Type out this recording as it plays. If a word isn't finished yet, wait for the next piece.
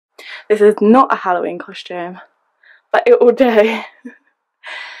This is not a Halloween costume, but it will do.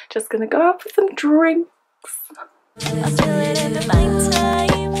 Just gonna go out for some drinks. I feel it in the nighttime.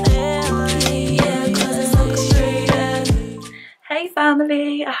 Hey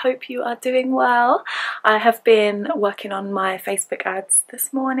family, I hope you are doing well. I have been working on my Facebook ads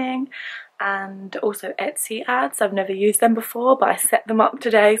this morning and also Etsy ads. I've never used them before, but I set them up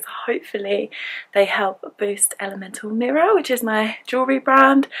today, so hopefully they help boost Elemental Mirror, which is my jewellery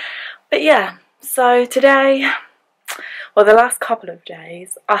brand. But yeah, so today, well, the last couple of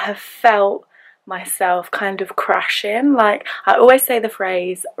days, I have felt myself kind of crashing. Like, I always say the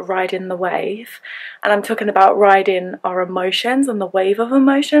phrase riding the wave, and I'm talking about riding our emotions and the wave of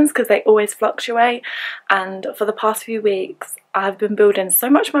emotions, because they always fluctuate. And for the past few weeks I've been building so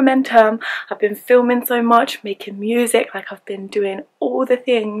much momentum, I've been filming so much, making music, like I've been doing all the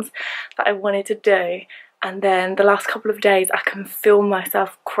things that I wanted to do, and then the last couple of days I can feel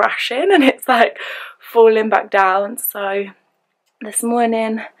myself crashing and it's like falling back down. So this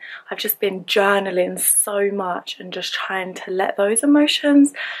morning I've just been journaling so much and just trying to let those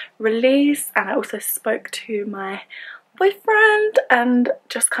emotions release. And I also spoke to my boyfriend and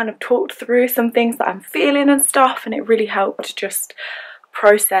just kind of talked through some things that I'm feeling and stuff, and it really helped just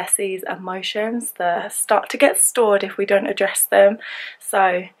process these emotions that start to get stored if we don't address them.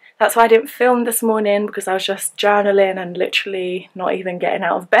 So that's why I didn't film this morning, because I was just journaling and literally not even getting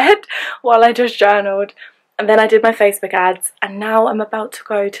out of bed while I just journaled. And then I did my Facebook ads, and now I'm about to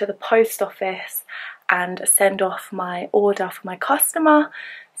go to the post office and send off my order for my customer.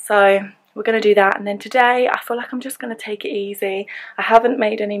 So we're going to do that, and then today I feel like I'm just going to take it easy. I haven't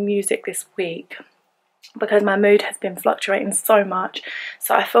made any music this week because my mood has been fluctuating so much,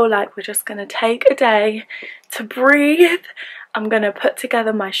 so I feel like we're just going to take a day to breathe. I'm going to put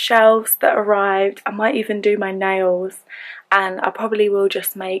together my shelves that arrived. I might even do my nails, and I probably will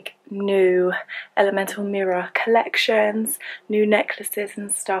just make new Elemental Mirror collections, new necklaces and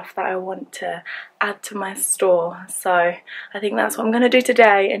stuff that I want to add to my store. So I think that's what I'm going to do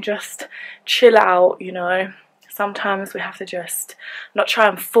today, and just chill out, you know. Sometimes we have to just not try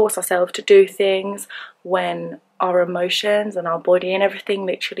and force ourselves to do things when our emotions and our body and everything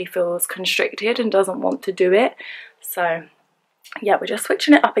literally feels constricted and doesn't want to do it. So yeah, we're just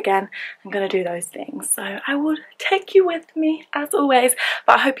switching it up again. I'm going to do those things. So I will take you with me as always.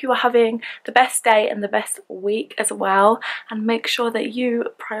 But I hope you are having the best day and the best week as well. And make sure that you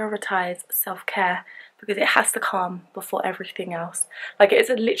prioritise self-care, because it has to come before everything else. Like, it is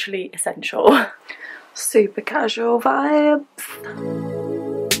literally essential. Super casual vibes.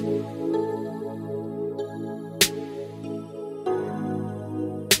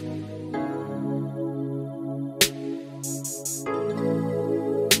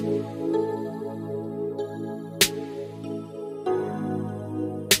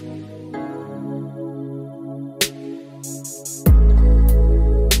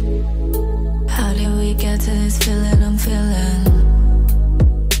 Feeling I'm feeling.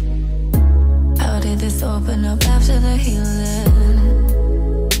 How did this open up after the healing?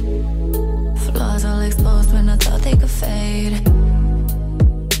 Flaws all exposed when I thought they could fade.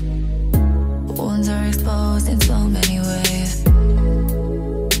 Wounds are exposed in so many ways.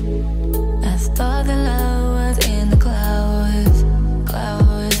 I thought the love was in the clouds.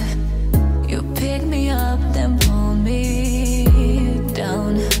 You picked me up, then pulled me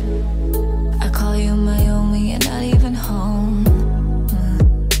down. I call you my own when you're not even home.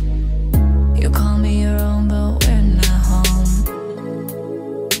 You call me your own, but we're not home.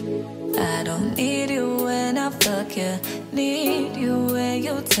 I don't need you when I fuck you, need you when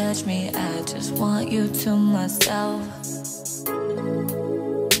you touch me. I just want you to myself.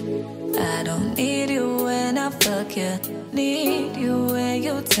 I don't need you when I fuck you, need you when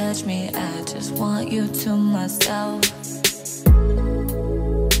you touch me. I just want you to myself.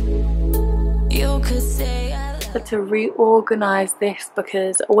 You could say I But to reorganize this,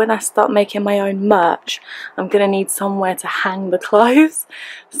 because when I start making my own merch, I'm gonna need somewhere to hang the clothes.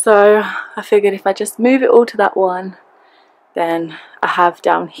 So I figured if I just move it all to that one, then I have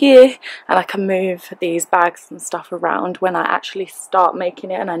down here, and I can move these bags and stuff around when I actually start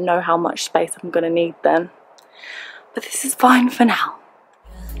making it, and I know how much space I'm gonna need then. But this is fine for now.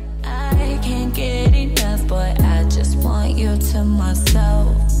 I can't get enough, boy, I just want you to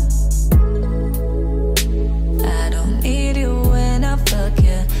myself. I don't need you when I fuck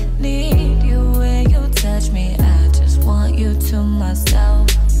you, need you when you touch me. I just want you to myself.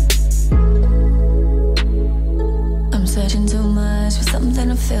 I'm searching too much for something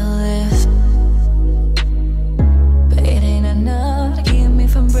to fill this, but it ain't enough to keep me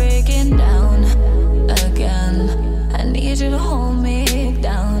from breaking down again. I need you to hold me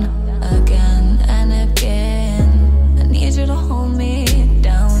down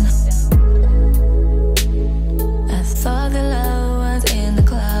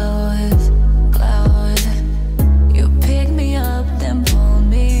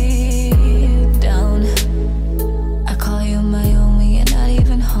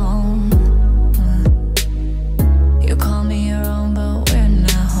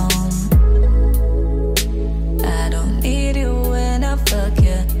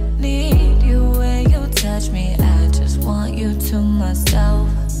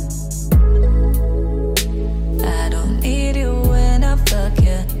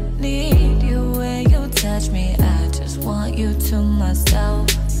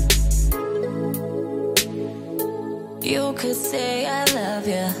could say I love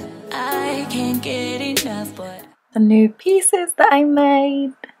you. I can't get enough, but the new pieces that I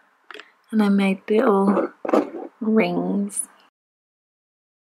made, and I made little rings.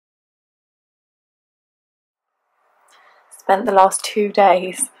 Spent the last 2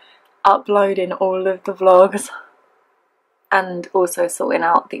 days uploading all of the vlogs and also sorting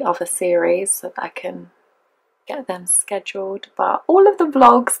out the other series so that I can get them scheduled. But all of the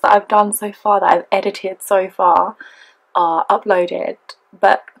vlogs that I've done so far, that I've edited so far, are uploaded,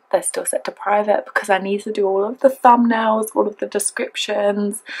 but they're still set to private because I need to do all of the thumbnails, all of the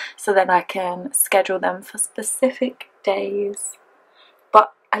descriptions, so then I can schedule them for specific days.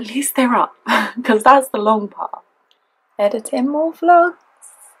 But at least they're up because that's the long part. Editing more vlogs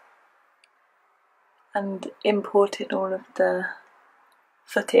and importing all of the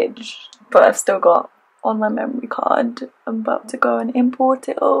footage, but I've still got on my memory card. I'm about to go and import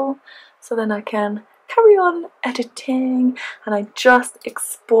it all so then I can carry on editing. And I just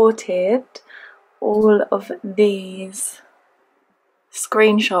exported all of these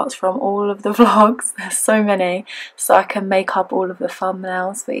screenshots from all of the vlogs, there's so many, so I can make up all of the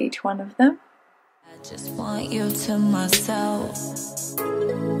thumbnails for each one of them. I just want you to myself.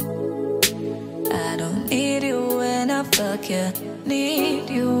 I don't need you when I fuck you, need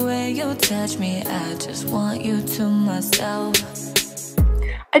you when you touch me. I just want you to myself.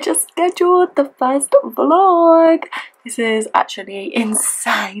 I just scheduled the first vlog. This is actually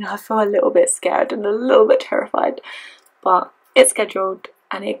insane. I feel a little bit scared and a little bit terrified, but it's scheduled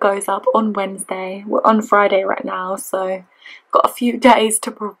and it goes up on Wednesday. We're on Friday right now, so got a few days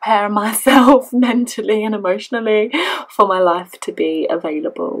to prepare myself mentally and emotionally for my life to be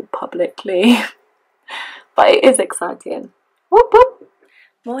available publicly. But it is exciting. Whoop whoop.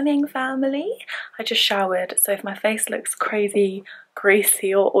 Morning family. I just showered, so if my face looks crazy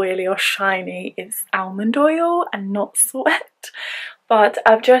greasy or oily or shiny, it's almond oil and not sweat. But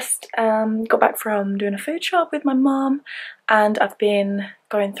I've just got back from doing a food shop with my mum, and I've been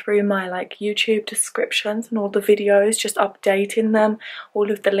going through my YouTube descriptions and all the videos, just updating them,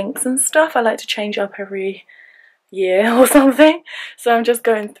 all of the links and stuff. I like to change up every year or something, so I'm just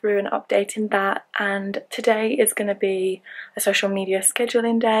going through and updating that. And today is going to be a social media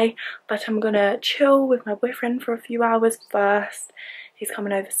scheduling day, but I'm gonna chill with my boyfriend for a few hours first. He's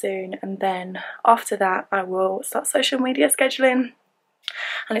coming over soon, and then after that I will start social media scheduling.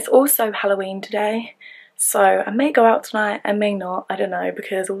 And it's also Halloween today, so I may go out tonight, I may not, I don't know,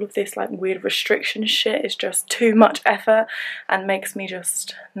 because all of this weird restriction shit is just too much effort and makes me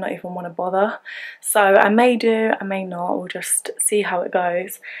just not even want to bother. So I may do, I may not, we'll just see how it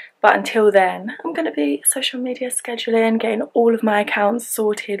goes. But until then, I'm going to be social media scheduling, getting all of my accounts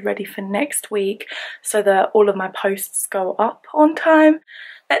sorted, ready for next week so that all of my posts go up on time.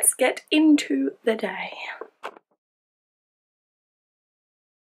 Let's get into the day.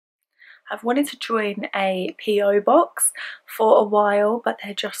 I've wanted to join a PO box for a while, but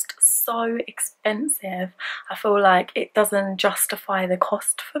they're just so expensive. I feel like it doesn't justify the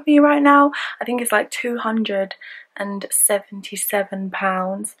cost for me right now. I think it's like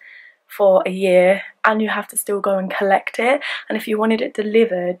 £277 for a year, and you have to still go and collect it. And if you wanted it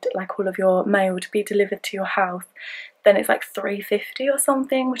delivered, like all of your mail to be delivered to your house, then it's like £350 or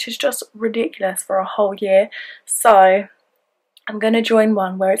something, which is just ridiculous for a whole year. So I'm going to join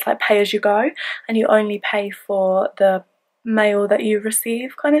one where it's like pay as you go and you only pay for the mail that you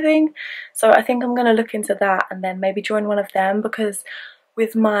receive kind of thing. So I think I'm going to look into that and then maybe join one of them, because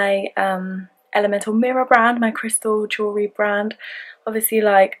with my elemental mirror brand, my crystal jewellery brand, obviously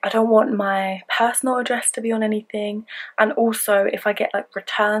I don't want my personal address to be on anything, and also if I get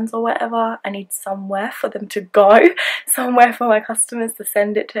returns or whatever, I need somewhere for them to go, somewhere for my customers to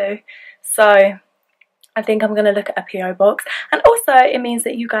send it to. So I think I'm going to look at a PO box, and also it means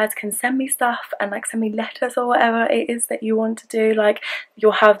that you guys can send me stuff and send me letters or whatever it is that you want to do.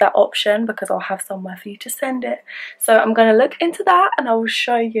 You'll have that option because I'll have somewhere for you to send it. So I'm going to look into that and I will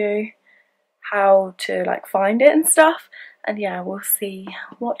show you how to find it and stuff, and yeah, we'll see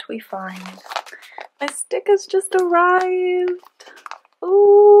what we find. My stickers just arrived.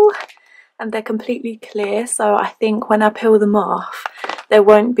 Ooh, and they're completely clear, so I think when I peel them off there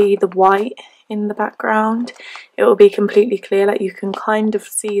won't be the white in the background. It will be completely clear, you can kind of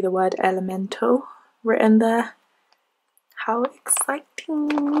see the word elemental written there. How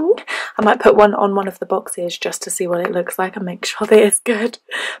exciting. I might put one on one of the boxes just to see what it looks like and make sure that it's good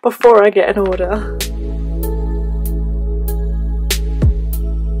before I get an order.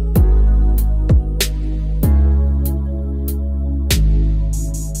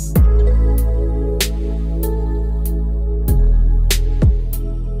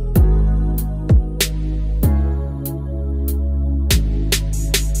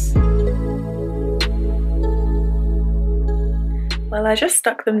 Well, I just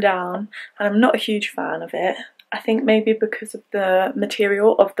stuck them down and I'm not a huge fan of it. I think maybe because of the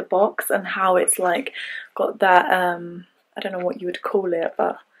material of the box and how it's like got that, I don't know what you would call it,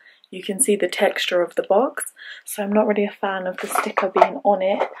 but you can see the texture of the box. So I'm not really a fan of the sticker being on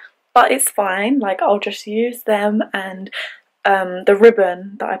it, but it's fine. Like, I'll just use them, and the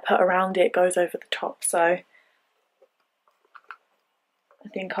ribbon that I put around it goes over the top. So I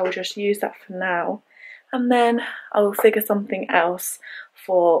think I'll just use that for now. And then I'll figure something else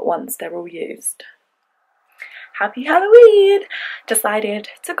for once they're all used. Happy Halloween! Decided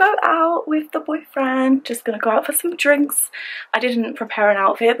to go out with the boyfriend. Just gonna go out for some drinks. I didn't prepare an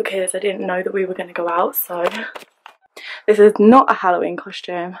outfit because I didn't know that we were gonna go out, so this is not a Halloween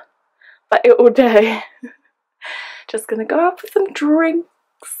costume, but it will do. Just gonna go out for some drinks.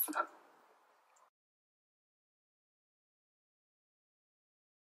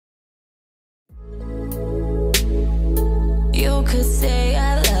 You could say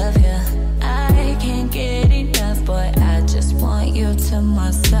I love you, I can't get enough, boy, I just want you to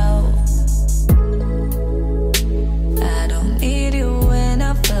myself. I don't need you when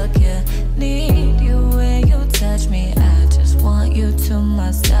I fuck you, need you when you touch me, I just want you to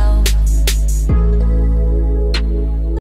myself.